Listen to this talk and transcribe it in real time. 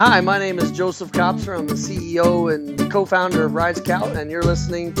Hi, my name is Joseph Kopser. I'm the CEO and co-founder of Ride Scout, and you're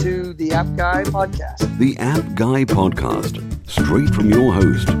listening to the App Guy Podcast. The App Guy Podcast, straight from your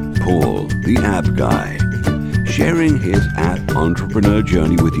host, Paul, the App Guy, sharing his app entrepreneur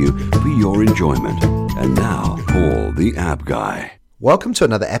journey with you for your enjoyment. And now, Paul, the App Guy. Welcome to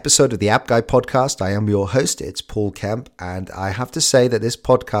another episode of the App Guy Podcast. I am your host, it's Paul Kemp, and I have to say that this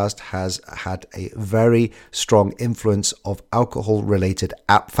podcast has had a very strong influence of alcohol-related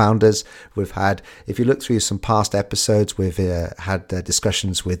app founders. We've had, if you look through some past episodes, we've had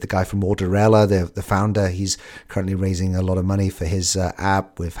discussions with the guy from Orderella, the founder. He's currently raising a lot of money for his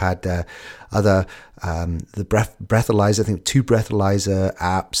app. We've had the breathalyzer, I think 2 breathalyzer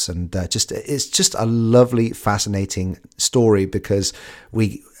apps, and it's just a lovely, fascinating story because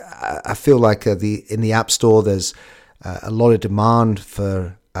I feel like in the App Store there's a lot of demand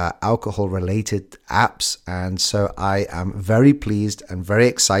for alcohol-related apps, and so I am very pleased and very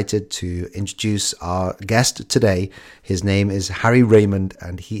excited to introduce our guest today. His name is Harry Raymond,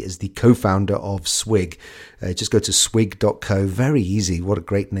 and he is the co-founder of Swig. Just go to swig.co. Very easy. What a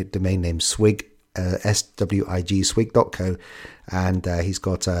great domain name, Swig. SWIG, swig.co, and he's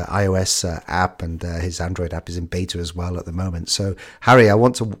got an iOS app, and his Android app is in beta as well at the moment. So, Harry, I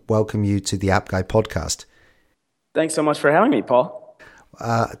want to welcome you to the App Guy Podcast. Thanks so much for having me, Paul.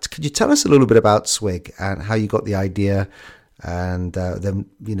 Could you tell us a little bit about Swig and how you got the idea? And then,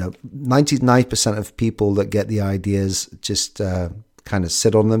 99% of people that get the ideas just kind of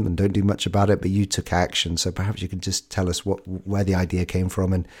sit on them and don't do much about it, but you took action. So perhaps you can just tell us where the idea came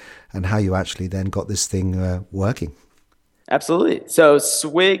from and how you actually then got this thing working. Absolutely. So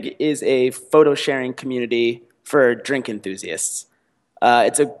Swig is a photo sharing community for drink enthusiasts.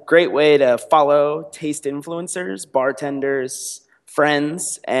 It's a great way to follow taste influencers, bartenders,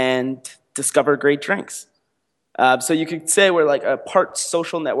 friends, and discover great drinks. So you could say we're like a part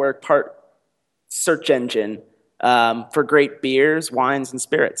social network, part search engine for great beers, wines, and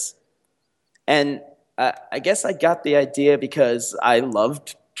spirits. And I guess I got the idea because I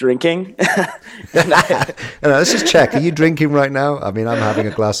loved drinking. Let's just check. Are you drinking right now? I mean, I'm having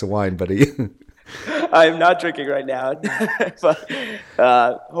a glass of wine, but are you? I'm not drinking right now, but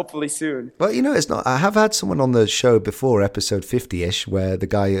hopefully soon. Well, it's not. I have had someone on the show before, episode 50-ish, where the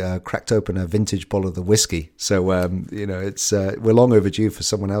guy cracked open a vintage bottle of the whiskey. So, it's we're long overdue for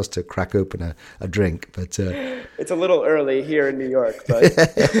someone else to crack open a drink. But it's a little early here in New York, but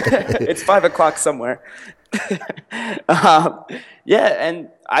it's 5 o'clock somewhere. And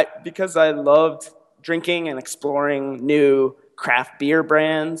because I loved drinking and exploring new craft beer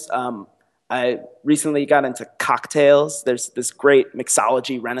brands. I recently got into cocktails. There's this great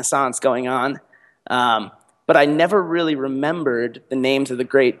mixology renaissance going on. But I never really remembered the names of the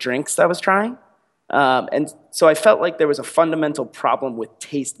great drinks I was trying. And so I felt like there was a fundamental problem with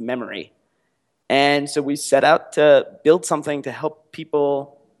taste memory. And so we set out to build something to help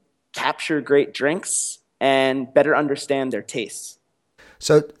people capture great drinks and better understand their tastes.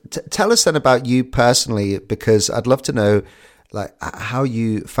 So tell us then about you personally, because I'd love to know like how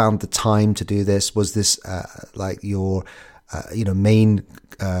you found the time to do this. Was this like your main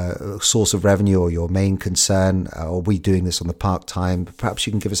source of revenue or your main concern? Or are we doing this on the part-time? Perhaps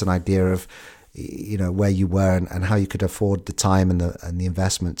you can give us an idea of where you were and how you could afford the time and the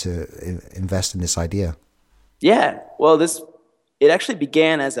investment to invest in this idea. Yeah, well, it actually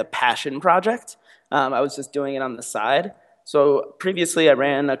began as a passion project. I was just doing it on the side. So previously I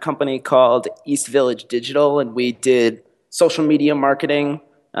ran a company called East Village Digital, and we did social media marketing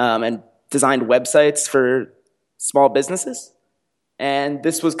and designed websites for small businesses. And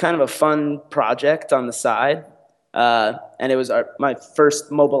this was kind of a fun project on the side. And it was my first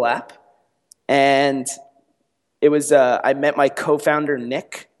mobile app. And it was, I met my co-founder,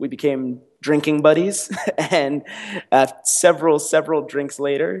 Nick. We became drinking buddies. And several drinks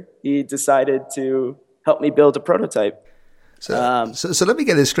later, he decided to help me build a prototype. So let me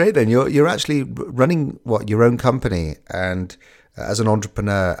get this straight then. You're actually running your own company and as an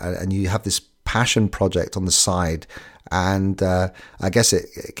entrepreneur, and you have this passion project on the side. And I guess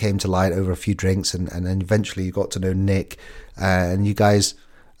it came to light over a few drinks, and then eventually you got to know Nick, and you guys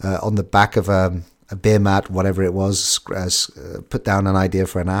on the back of a beer mat, whatever it was, put down an idea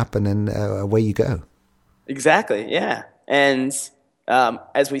for an app, and then away you go. Exactly, yeah. And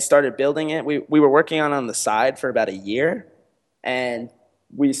as we started building it, we were working on the side for about a year. And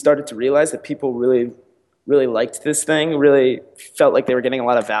we started to realize that people really, really liked this thing, really felt like they were getting a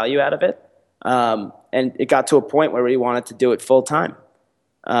lot of value out of it. And it got to a point where we wanted to do it full time.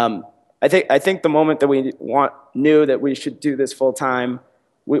 I think the moment that we knew that we should do this full time,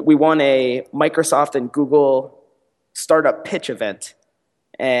 we won a Microsoft and Google startup pitch event.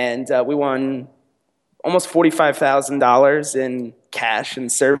 and we won almost $45,000 in cash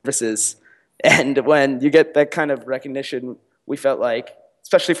and services. And when you get that kind of recognition, we felt like,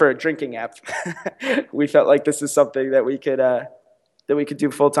 especially for a drinking app, we felt like this is something that we could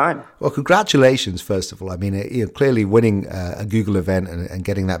do full time. Well, congratulations, first of all. I mean, clearly winning a Google event and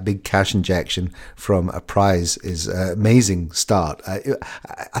getting that big cash injection from a prize is an amazing start.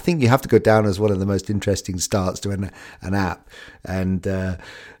 I think you have to go down as one of the most interesting starts to an app. And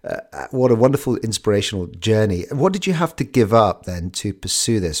what a wonderful, inspirational journey. What did you have to give up then to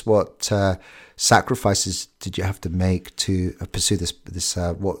pursue this? What sacrifices did you have to make to pursue this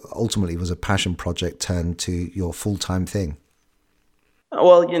what ultimately was a passion project turned to your full-time thing?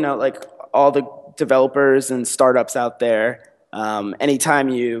 Well, like all the developers and startups out there, anytime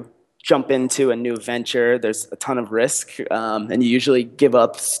you jump into a new venture, there's a ton of risk, and you usually give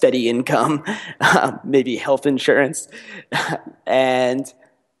up steady income, maybe health insurance. And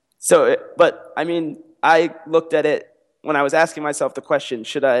so, but I mean, I looked at it when I was asking myself the question,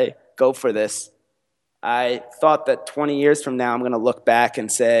 should I go for this? I thought that 20 years from now, I'm going to look back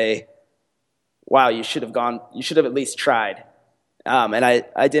and say, wow, you should have at least tried. And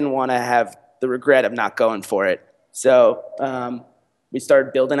I didn't want to have the regret of not going for it. So we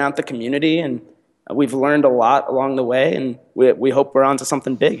started building out the community, and we've learned a lot along the way, and we hope we're on to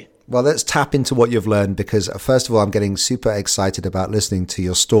something big. Well, let's tap into what you've learned, because first of all, I'm getting super excited about listening to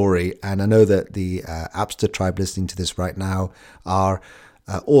your story. And I know that the Appster tribe listening to this right now are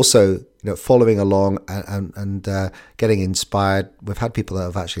also following along and getting inspired. We've had people that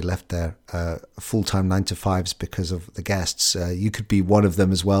have actually left their full-time 9-to-5s because of the guests. You could be one of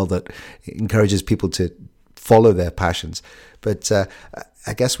them as well, that encourages people to follow their passions. But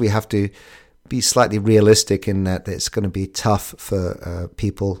I guess we have to be slightly realistic in that it's going to be tough for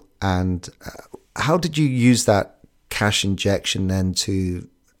people. And how did you use that cash injection then to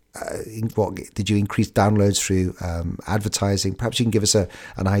what did you increase downloads through advertising? Perhaps you can give us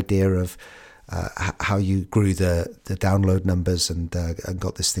an idea of how you grew the download numbers and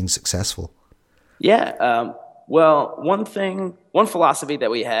got this thing successful. Yeah. Well, one philosophy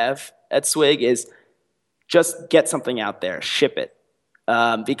that we have at Swig is just get something out there, ship it.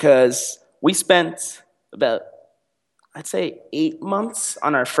 Because we spent about, I'd say, 8 months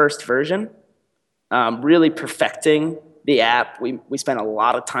on our first version, really perfecting the app. We spent a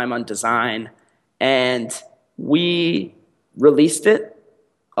lot of time on design, and we released it.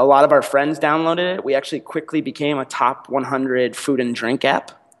 A lot of our friends downloaded it. We actually quickly became a top 100 food and drink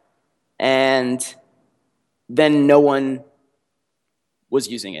app, and then no one was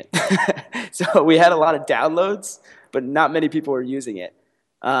using it. So we had a lot of downloads, but not many people were using it.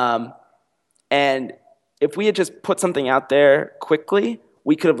 And if we had just put something out there quickly,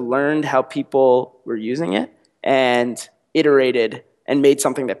 we could have learned how people were using it and iterated and made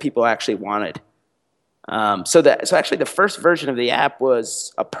something that people actually wanted. So actually the first version of the app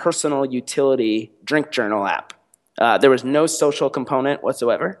was a personal utility drink journal app. There was no social component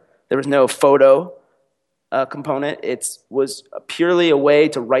whatsoever. There was no photo component. It was purely a way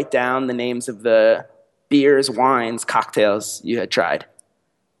to write down the names of the beers, wines, cocktails you had tried.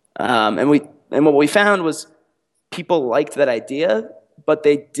 And what we found was people liked that idea, but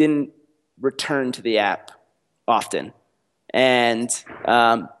they didn't return to the app often. And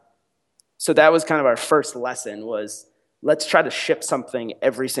so that was kind of our first lesson, was let's try to ship something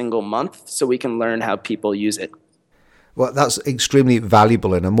every single month so we can learn how people use it. Well, that's extremely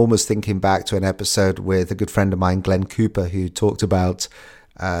valuable. And I'm almost thinking back to an episode with a good friend of mine, Glenn Cooper, who talked about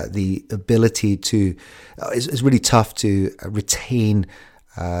the ability to, it's really tough to retain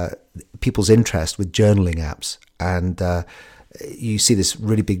people's interest with journaling apps. And you see this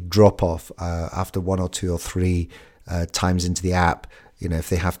really big drop off after 1 or 2 or 3 times into the app, if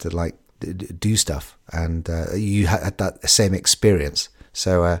they have to do stuff. And you had that same experience.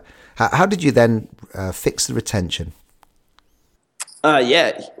 So how did you then fix the retention?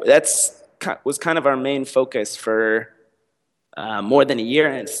 Yeah, was kind of our main focus for more than a year,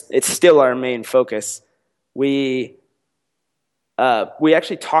 and it's still our main focus. We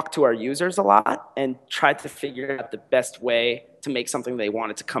actually talked to our users a lot and tried to figure out the best way to make something they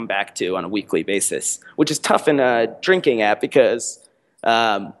wanted to come back to on a weekly basis, which is tough in a drinking app because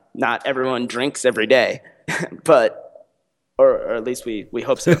not everyone drinks every day, or at least we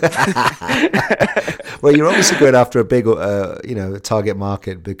hope so. Well, you're obviously going after a big, target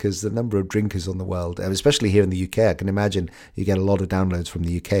market, because the number of drinkers on the world, especially here in the UK, I can imagine you get a lot of downloads from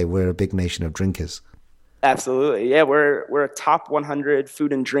the UK. We're a big nation of drinkers. Absolutely, yeah. We're a top 100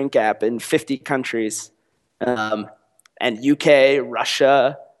 food and drink app in 50 countries, and UK,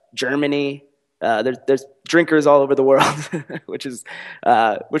 Russia, Germany, There's drinkers all over the world, which has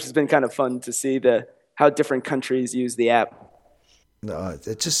been kind of fun to see how different countries use the app. No,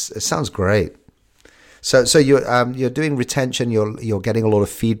 it sounds great. So you're doing retention. You're getting a lot of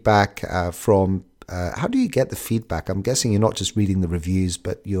feedback from. How do you get the feedback? I'm guessing you're not just reading the reviews,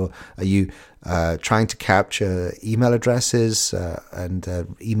 but are you trying to capture email addresses and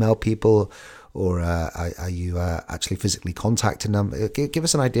email people, or are you actually physically contacting them? Give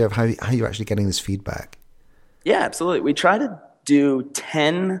us an idea of how you're actually getting this feedback. Yeah, absolutely. We try to do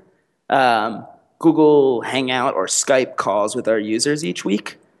 10 Google Hangout or Skype calls with our users each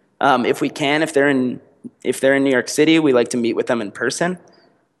week. If we can, if they're in New York City, we like to meet with them in person,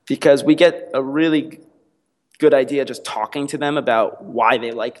 because we get a really good idea just talking to them about why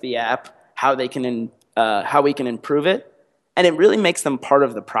they like the app, how we can improve it, and it really makes them part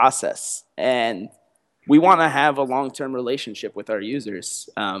of the process. And we want to have a long-term relationship with our users,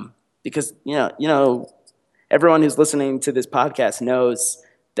 because everyone who's listening to this podcast knows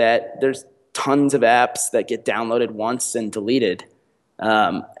that there's tons of apps that get downloaded once and deleted,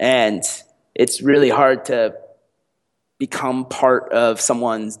 and it's really hard to become part of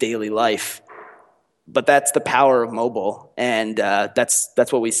someone's daily life. But that's the power of mobile, and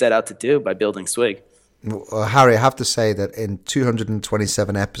that's what we set out to do by building Swig. Well, Harry, I have to say that in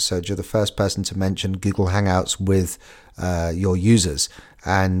 227 episodes, you're the first person to mention Google Hangouts with your users,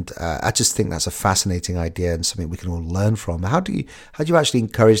 and I just think that's a fascinating idea and something we can all learn from. How do you actually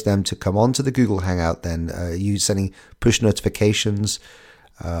encourage them to come onto the Google Hangout? Then are you sending push notifications?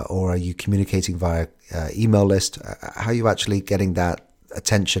 Or are you communicating via email list? How are you actually getting that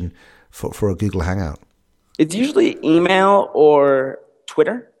attention for a Google Hangout? It's usually email or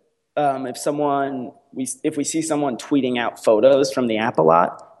Twitter. If we see someone tweeting out photos from the app a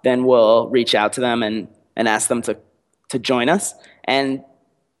lot, then we'll reach out to them and ask them to join us. And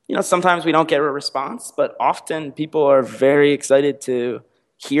sometimes we don't get a response, but often people are very excited to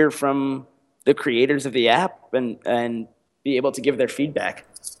hear from the creators of the app and be able to give their feedback.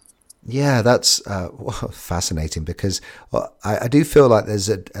 Yeah, that's fascinating, because I do feel like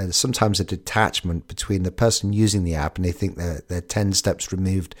there's sometimes a detachment between the person using the app and they think they're 10 steps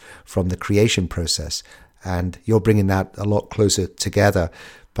removed from the creation process. And you're bringing that a lot closer together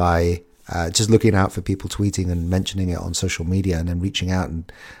by just looking out for people tweeting and mentioning it on social media, and then reaching out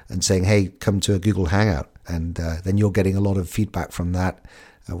and saying, hey, come to a Google Hangout. And then you're getting a lot of feedback from that,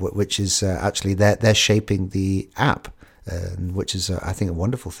 which is actually they're shaping the app, which is, I think, a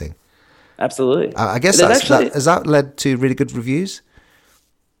wonderful thing. Absolutely. I guess has that led to really good reviews?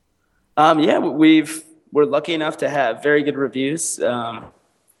 Yeah, we're lucky enough to have very good reviews. I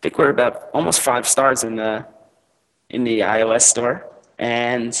think we're about almost 5 stars in the iOS store,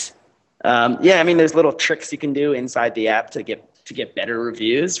 and there's little tricks you can do inside the app to get better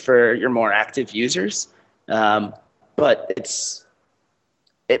reviews for your more active users. But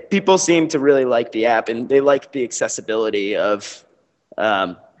people seem to really like the app, and they like the accessibility of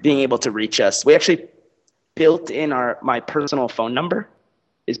being able to reach us. We actually built in my personal phone number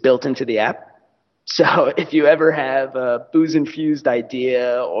is built into the app. So if you ever have a booze-infused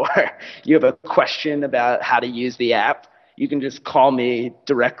idea, or you have a question about how to use the app, you can just call me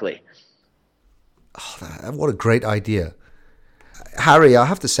directly. Oh, what a great idea. Harry, I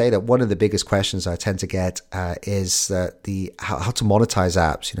have to say that one of the biggest questions I tend to get is how to monetize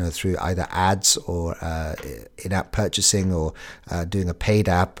apps, through either ads or in-app purchasing, or doing a paid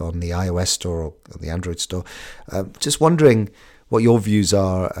app on the iOS store or the Android store. Just wondering what your views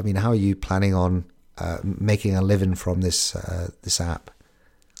are. I mean, how are you planning on making a living from this app?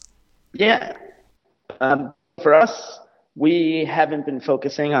 Yeah. For us, we haven't been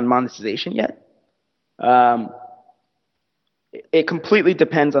focusing on monetization yet. It completely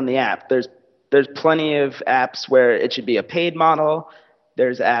depends on the app. There's plenty of apps where it should be a paid model.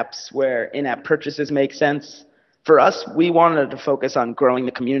 There's apps where in-app purchases make sense. For us, we wanted to focus on growing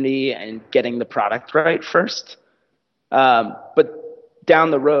the community and getting the product right first. But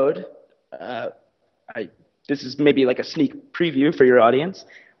down the road, this is maybe like a sneak preview for your audience.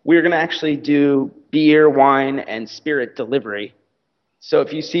 We're going to actually do beer, wine, and spirit delivery. So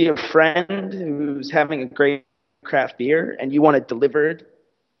if you see a friend who's having a great craft beer and you want it delivered,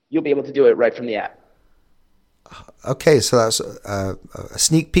 you'll be able to do it right from the app. Okay, so that's a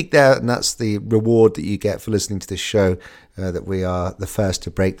sneak peek there, and that's the reward that you get for listening to this show, that we are the first to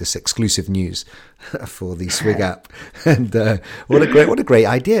break this exclusive news for the Swig app. And what a great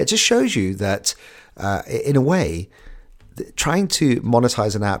idea. It just shows you that in a way, trying to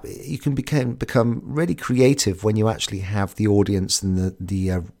monetize an app, you can become really creative when you actually have the audience and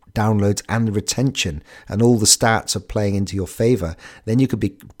the downloads and the retention and all the stats are playing into your favor, then you could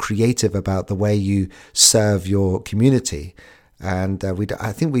be creative about the way you serve your community. And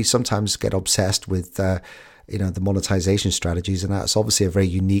I think we sometimes get obsessed with the monetization strategies, and that's obviously a very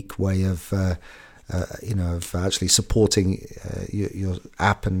unique way of of actually supporting your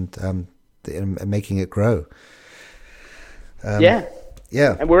app and making it grow. Yeah,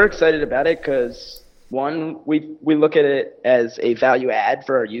 and we're excited about it because one, we look at it as a value add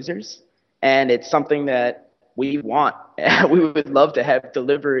for our users, and it's something that we want. We would love to have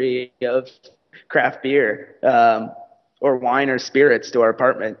delivery of craft beer or wine or spirits to our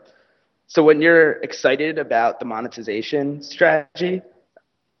apartment. So when you're excited about the monetization strategy,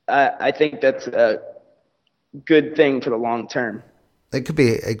 I think that's a good thing for the long term. It could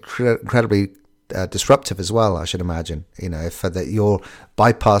be incredibly disruptive as well, I should imagine. If that you're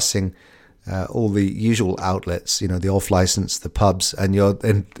bypassing all the usual outlets, the off-license, the pubs, and you're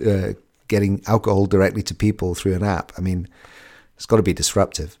getting alcohol directly to people through an app. I mean, it's got to be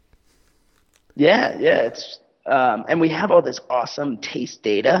disruptive. Yeah, it's and we have all this awesome taste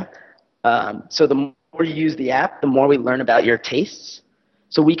data. So the more you use the app, the more we learn about your tastes.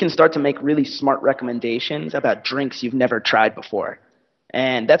 So we can start to make really smart recommendations about drinks you've never tried before.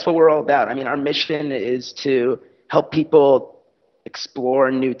 And that's what we're all about. I mean, our mission is to help people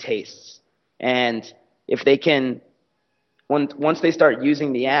explore new tastes. And if they can, once they start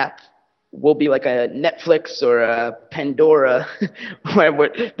using the app, we'll be like a Netflix or a Pandora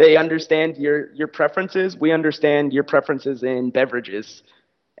where they understand your preferences. We understand your preferences in beverages.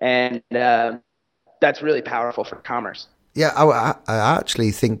 And that's really powerful for commerce. Yeah, I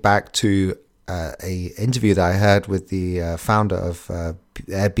actually think back to a interview that I heard with the founder of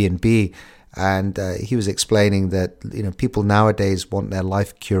Airbnb, and he was explaining that people nowadays want their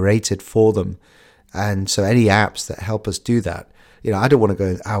life curated for them, and so any apps that help us do that. I don't want to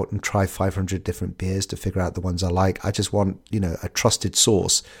go out and try 500 different beers to figure out the ones I like. I just want a trusted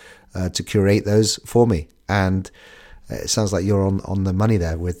source to curate those for me, and it sounds like you're on the money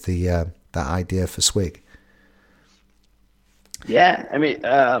there with the that idea for Swig. Yeah, I mean,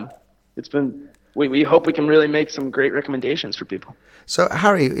 it's been. We hope we can really make some great recommendations for people. So,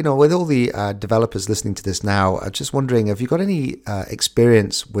 Harry, with all the developers listening to this now, I'm just wondering, have you got any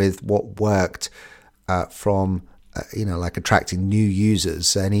experience with what worked from, like attracting new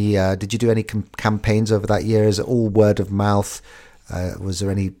users? Did you do any campaigns over that year? Is it all word of mouth? Was there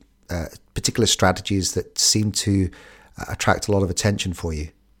any particular strategies that seemed to attract a lot of attention for you?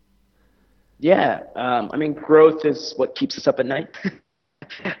 Yeah, I mean, growth is what keeps us up at night.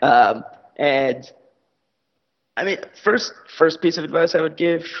 And I mean, first piece of advice I would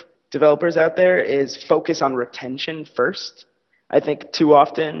give developers out there is focus on retention first. I think too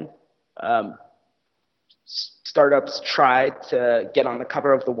often startups try to get on the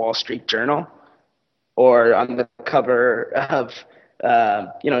cover of the Wall Street Journal or on the cover of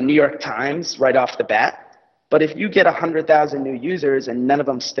New York Times right off the bat. But if you get 100,000 new users and none of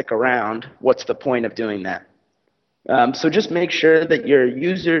them stick around, what's the point of doing that? So just make sure that your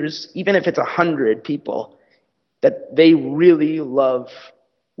users, even if it's 100 people, that they really love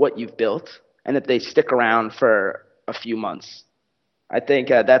what you've built and that they stick around for a few months. I think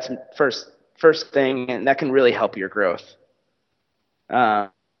that's first thing, and that can really help your growth.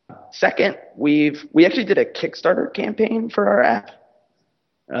 Second, we actually did a Kickstarter campaign for our app.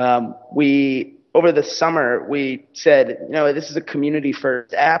 Over the summer, we said, this is a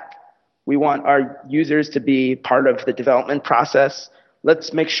community-first app. We want our users to be part of the development process.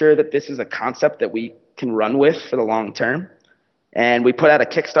 Let's make sure that this is a concept that we can run with for the long term. And we put out a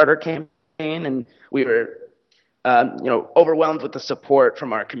Kickstarter campaign, and we were, overwhelmed with the support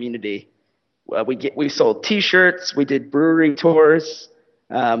from our community. We sold T-shirts, we did brewery tours,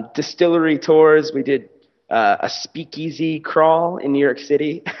 distillery tours. We did a speakeasy crawl in New York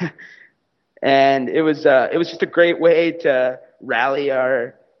City. And it was just a great way to rally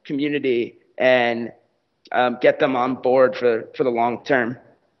our community and get them on board for the long term.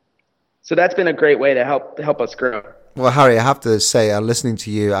 So that's been a great way to help us grow. Well, Harry, I have to say, listening to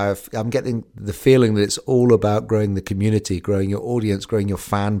you, I'm getting the feeling that it's all about growing the community, growing your audience, growing your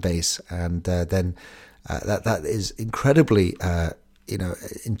fan base, and then that is incredibly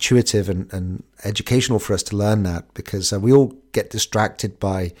intuitive and educational for us to learn that, because we all get distracted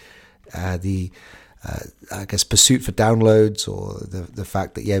by the pursuit for downloads, or the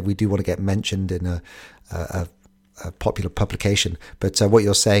fact that we do want to get mentioned in a popular publication, but what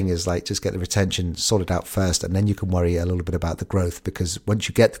you're saying is just get the retention sorted out first, and then you can worry a little bit about the growth, because once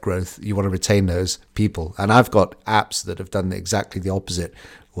you get the growth, you want to retain those people. And I've got apps that have done exactly the opposite,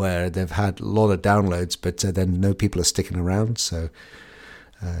 where they've had a lot of downloads, but then no people are sticking around. So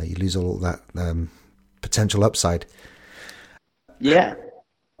you lose all that potential upside. Yeah.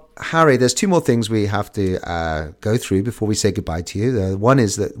 Harry, there's two more things we have to go through before we say goodbye to you. One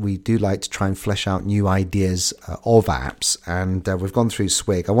is that we do like to try and flesh out new ideas of apps, and we've gone through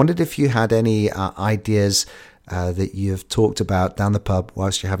Swig. I wondered if you had any ideas that you've talked about down the pub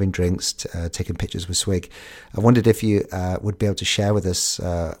whilst you're having drinks, taking pictures with Swig. I wondered if you would be able to share with us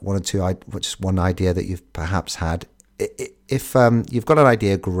one or two, just one idea that you've perhaps had. If you've got an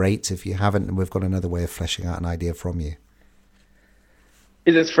idea, great. If you haven't, we've got another way of fleshing out an idea from you.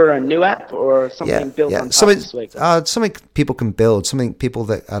 Is this for a new app or something built on top of Swig? Something people can build, something people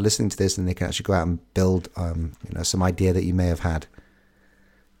that are listening to this and they can actually go out and build, some idea that you may have had.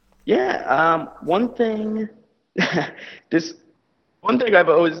 Yeah, one thing I've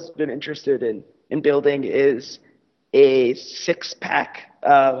always been interested in building is a 6-pack.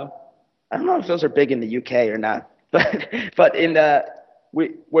 I don't know if those are big in the UK or not, but in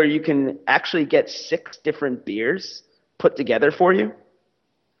where you can actually get 6 different beers put together for you,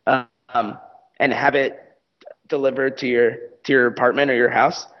 and have it delivered to your apartment or your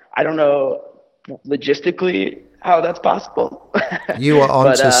house. I don't know logistically how that's possible. You are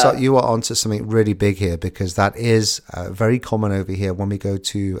onto something really big here, because that is very common over here. When we go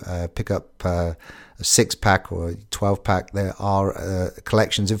to pick up a 6-pack or a 12-pack, there are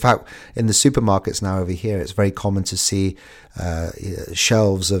collections. In fact, in the supermarkets now over here, it's very common to see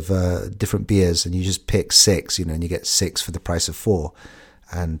shelves of different beers, and you just pick 6, and you get 6 for the price of 4.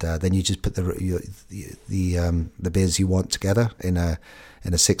 And then you just put the beers you want together in a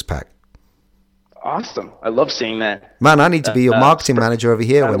 6-pack. Awesome! I love seeing that. Man, I need to be your marketing manager over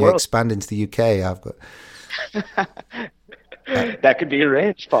here when you expand into the UK. I've got that could be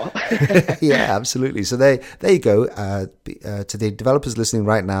arranged, Paul. Yeah, absolutely. So there you go. To the developers listening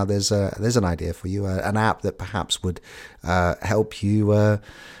right now, there's an idea for you, an app that perhaps would help you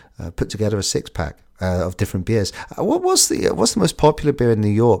put together a 6-pack. Of different beers. What's the most popular beer in New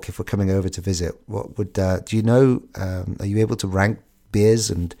York? If we're coming over to visit, what would do you know? Are you able to rank beers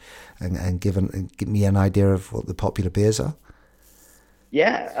and give me an idea of what the popular beers are?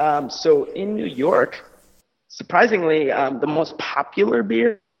 Yeah. So in New York, surprisingly, the most popular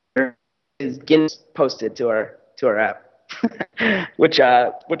beer is Guinness, posted to our app, which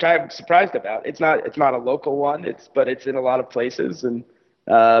I'm surprised about. It's not a local one. But it's in a lot of places, and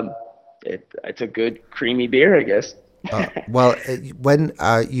it's a good creamy beer, I guess. Well, when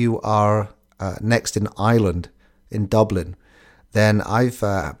you are next in Ireland, in Dublin, then I've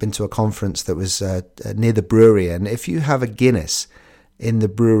been to a conference that was near the brewery, and if you have a Guinness in the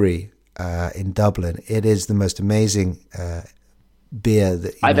brewery in Dublin, it is the most amazing beer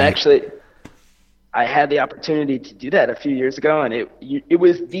that I had the opportunity to do that a few years ago, and it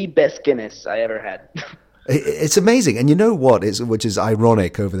was the best Guinness I ever had. It's amazing. And you know what, which is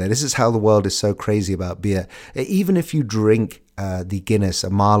ironic over there? This is how the world is so crazy about beer. Even if you drink the Guinness a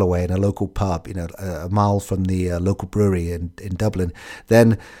mile away in a local pub, a mile from the local brewery in Dublin,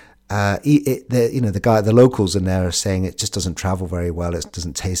 then the locals in there are saying it just doesn't travel very well. It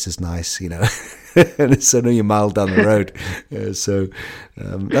doesn't taste as nice, and it's only a mile down the road. So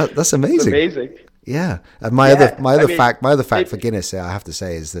that's amazing. It's amazing. Yeah, and my other fact for Guinness, I have to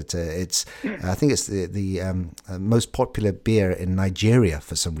say, is that I think it's the most popular beer in Nigeria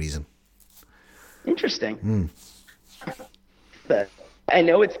for some reason. Interesting. But I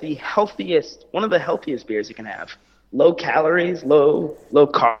know it's one of the healthiest beers you can have. Low calories, low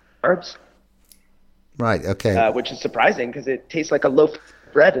carbs. Right. Okay. Which is surprising because it tastes like a loaf of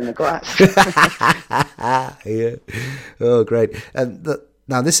bread in a glass. Yeah. Oh, great. And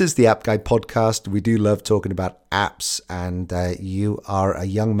now, this is the App Guy podcast. We do love talking about apps, and you are a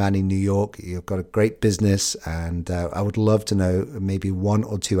young man in New York. You've got a great business, and I would love to know maybe 1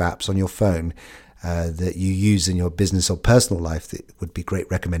 or 2 apps on your phone that you use in your business or personal life that would be great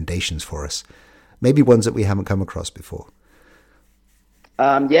recommendations for us. Maybe ones that we haven't come across before.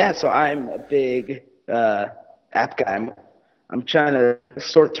 So I'm a big app guy. I'm trying to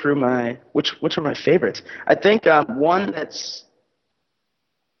sort through which are my favorites. I think one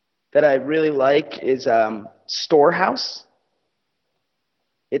that I really like is Storehouse.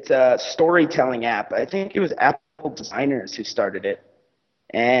 It's a storytelling app. I think it was Apple designers who started it,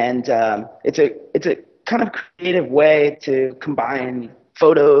 and it's a kind of creative way to combine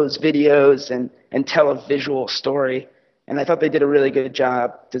photos, videos, and tell a visual story. And I thought they did a really good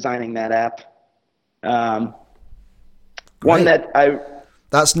job designing that app. One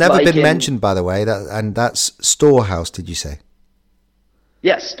that's never been mentioned, by the way. That's Storehouse. Did you say?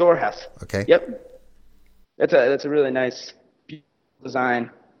 Yes, Storehouse. Okay. Yep. That's a really nice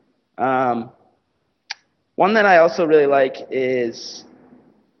design. One that I also really like is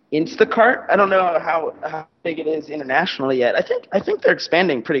Instacart. I don't know how big it is internationally yet. I think they're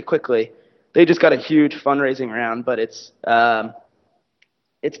expanding pretty quickly. They just got a huge fundraising round, but it's a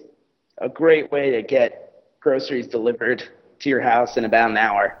great way to get groceries delivered to your house in about an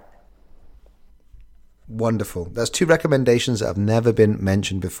hour. Wonderful. That's two recommendations that have never been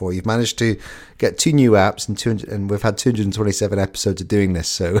mentioned before. You've managed to get two new apps and we've had 227 episodes of doing this,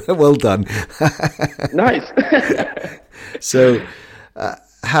 so well done. Nice. So,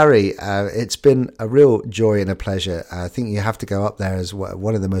 Harry, it's been a real joy and a pleasure. I think you have to go up there as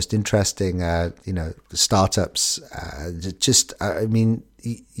one of the most interesting, startups. I mean,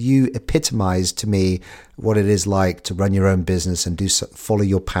 you epitomize to me what it is like to run your own business and follow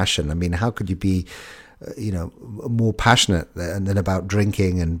your passion. I mean, how could you be more passionate than about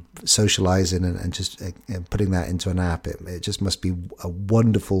drinking and socializing and just putting that into an app? It just must be a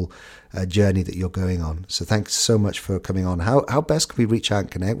wonderful journey that you're going on. So thanks so much for coming on. How best can we reach out and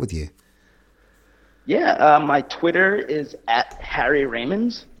connect with you? Yeah, my Twitter is @Harry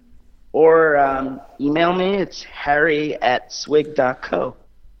Raymond, or email me. It's harry@swig.co.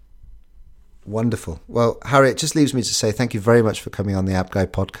 Wonderful. Well, Harry, it just leaves me to say thank you very much for coming on the App Guy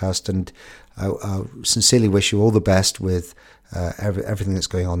podcast, and I sincerely wish you all the best with everything that's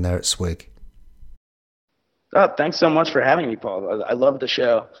going on there at Swig. Oh, thanks so much for having me, Paul. I love the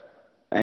show.